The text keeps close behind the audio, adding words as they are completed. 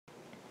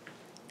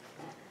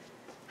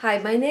Hi,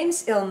 my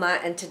name's Ilma,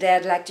 and today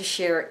I'd like to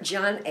share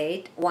John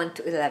 8, 1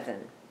 to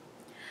 11.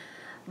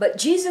 But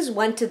Jesus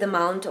went to the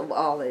Mount of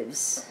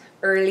Olives.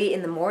 Early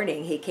in the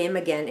morning he came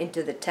again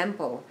into the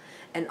temple,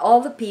 and all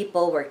the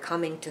people were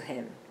coming to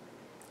him.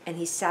 And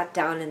he sat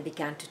down and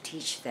began to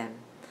teach them.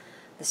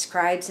 The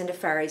scribes and the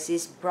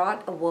Pharisees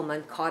brought a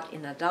woman caught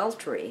in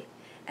adultery,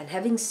 and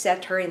having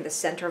set her in the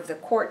center of the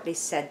court, they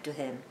said to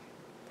him,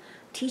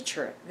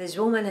 "Teacher, this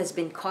woman has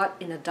been caught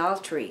in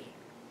adultery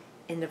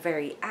in the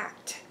very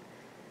act."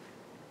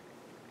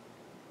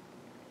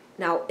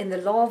 Now, in the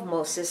law of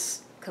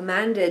Moses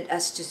commanded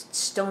us to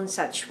stone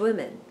such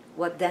women.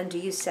 What then do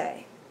you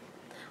say?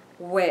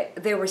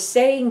 They were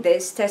saying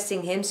this,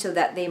 testing him so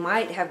that they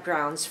might have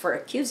grounds for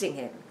accusing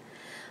him.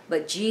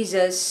 But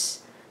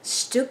Jesus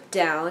stooped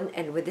down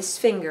and with his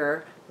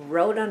finger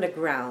wrote on the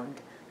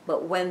ground.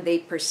 But when they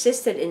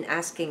persisted in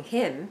asking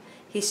him,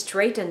 he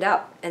straightened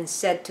up and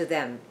said to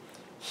them,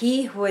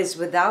 "He who is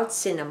without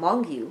sin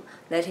among you,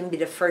 let him be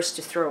the first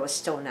to throw a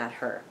stone at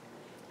her."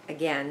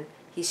 Again,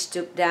 he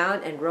stooped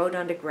down and wrote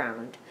on the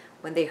ground.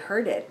 When they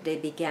heard it, they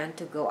began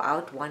to go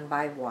out one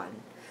by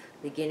one,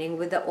 beginning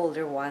with the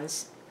older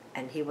ones,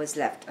 and he was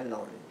left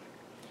alone.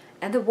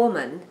 And the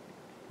woman,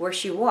 where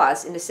she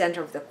was in the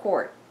center of the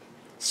court,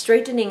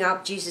 straightening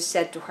up, Jesus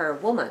said to her,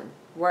 "Woman,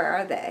 where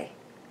are they?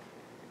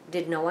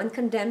 Did no one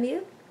condemn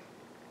you?"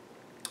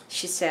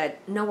 She said,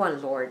 "No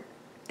one, Lord."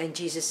 And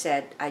Jesus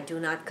said, "I do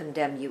not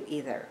condemn you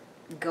either.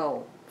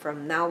 Go,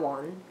 from now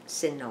on,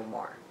 sin no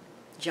more."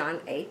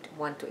 John 8,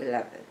 1 to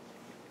 11.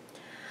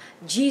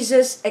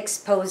 Jesus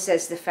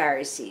exposes the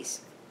Pharisees.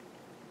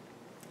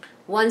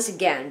 Once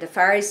again, the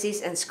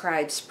Pharisees and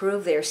scribes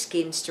proved their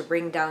schemes to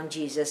bring down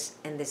Jesus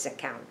in this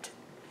account.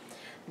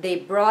 They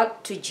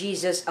brought to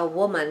Jesus a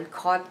woman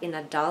caught in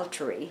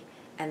adultery,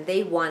 and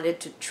they wanted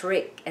to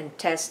trick and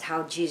test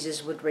how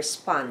Jesus would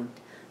respond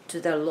to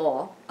the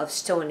law of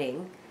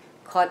stoning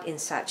caught in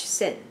such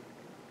sin.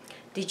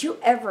 Did you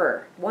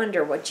ever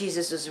wonder what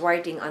Jesus was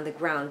writing on the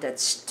ground that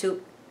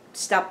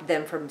stopped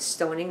them from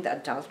stoning the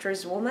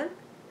adulterous woman?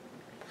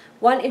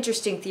 One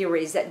interesting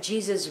theory is that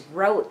Jesus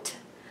wrote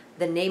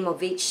the name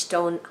of each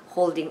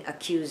stone-holding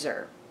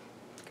accuser,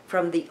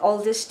 from the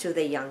oldest to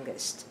the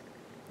youngest.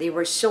 They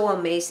were so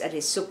amazed at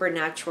his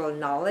supernatural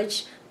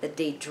knowledge that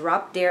they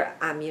dropped their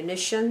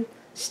ammunition,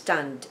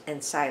 stunned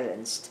and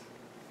silenced.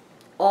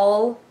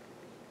 All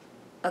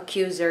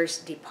accusers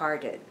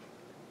departed,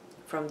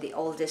 from the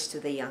oldest to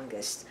the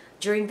youngest.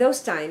 During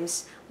those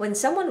times, when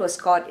someone was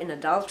caught in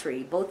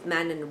adultery, both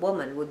man and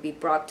woman would be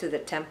brought to the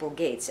temple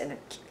gates and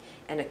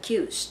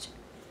accused.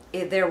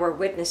 If there were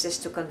witnesses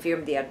to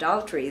confirm the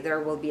adultery, there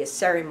will be a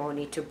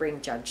ceremony to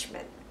bring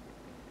judgment.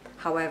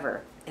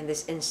 However, in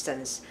this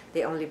instance,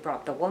 they only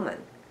brought the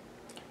woman.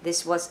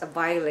 This was a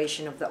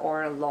violation of the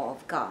oral law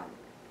of God.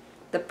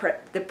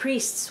 The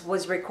priests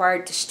was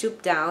required to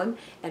stoop down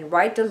and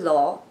write the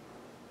law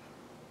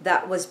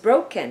that was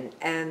broken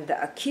and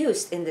the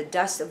accused in the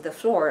dust of the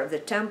floor of the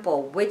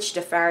temple, which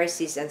the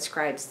Pharisees and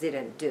scribes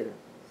didn't do.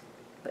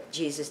 But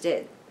Jesus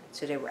did,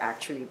 so they were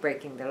actually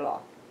breaking the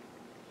law.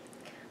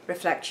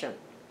 Reflection.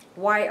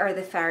 Why are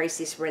the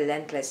Pharisees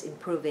relentless in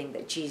proving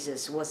that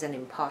Jesus was an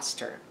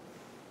impostor?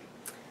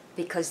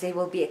 Because they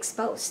will be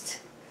exposed.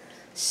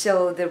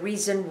 So the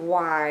reason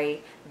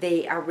why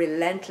they are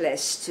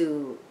relentless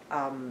to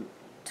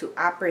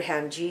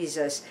apprehend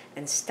Jesus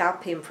and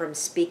stop him from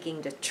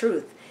speaking the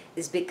truth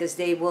is because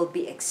they will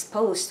be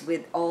exposed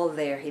with all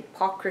their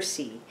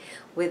hypocrisy,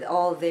 with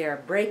all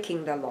their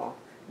breaking the law.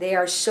 They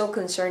are so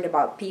concerned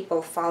about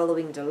people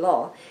following the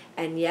law,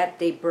 and yet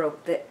they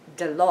broke the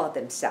law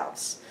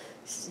themselves.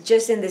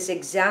 Just in this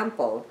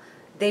example,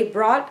 they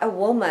brought a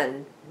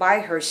woman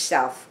by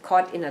herself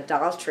caught in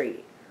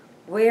adultery.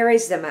 Where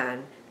is the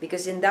man?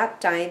 Because in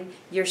that time,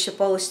 you're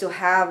supposed to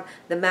have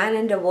the man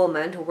and the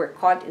woman who were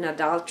caught in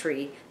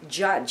adultery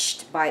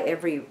judged by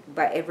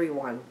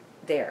everyone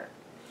there.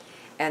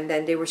 And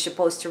then they were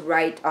supposed to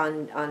write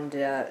on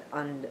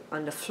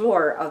the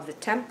floor of the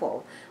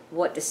temple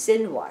what the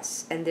sin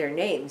was and their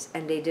names,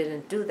 and they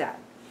didn't do that.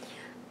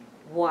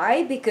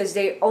 Why? Because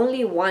they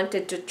only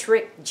wanted to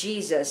trick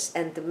Jesus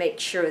and to make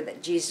sure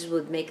that Jesus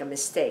would make a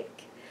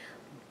mistake.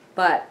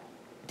 But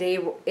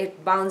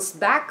it bounced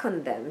back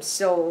on them.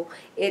 So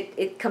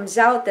it comes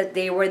out that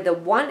they were the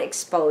one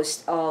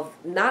exposed of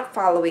not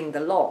following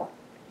the law,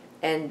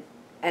 and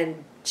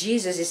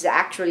Jesus is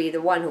actually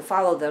the one who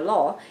followed the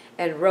law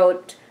and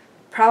wrote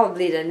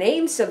probably the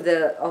names of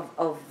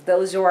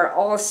those who are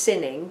all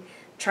sinning,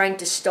 trying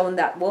to stone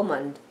that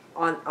woman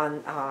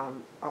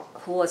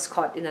who was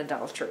caught in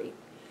adultery.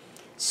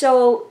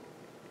 So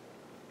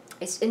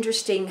it's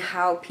interesting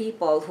how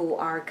people who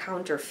are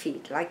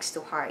counterfeit likes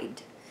to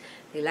hide.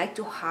 They like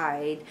to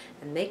hide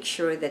and make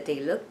sure that they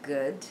look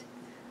good,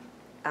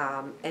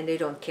 and they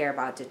don't care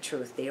about the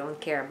truth. They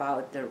don't care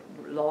about the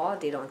law.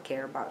 They don't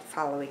care about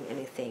following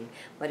anything,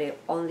 but they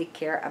only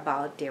care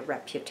about their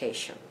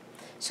reputation.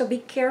 So be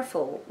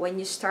careful when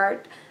you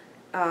start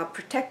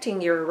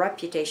protecting your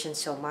reputation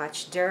so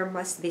much. There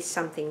must be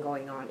something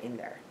going on in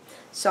there.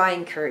 So I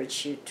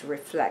encourage you to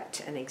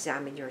reflect and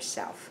examine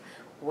yourself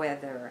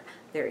whether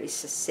there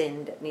is a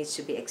sin that needs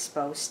to be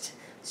exposed,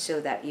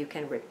 so that you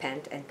can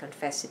repent and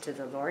confess it to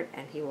the Lord,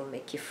 and He will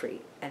make you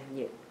free and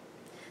new.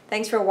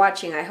 Thanks for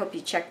watching. I hope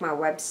you check my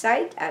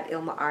website at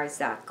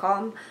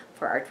Ilma'S.com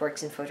for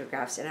artworks and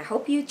photographs. And I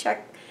hope you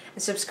check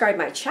and subscribe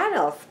my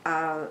channel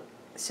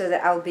so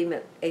that I'll be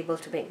able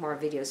to make more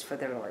videos for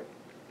the Lord.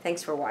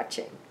 Thanks for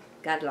watching.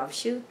 God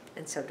loves you,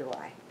 and so do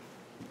I.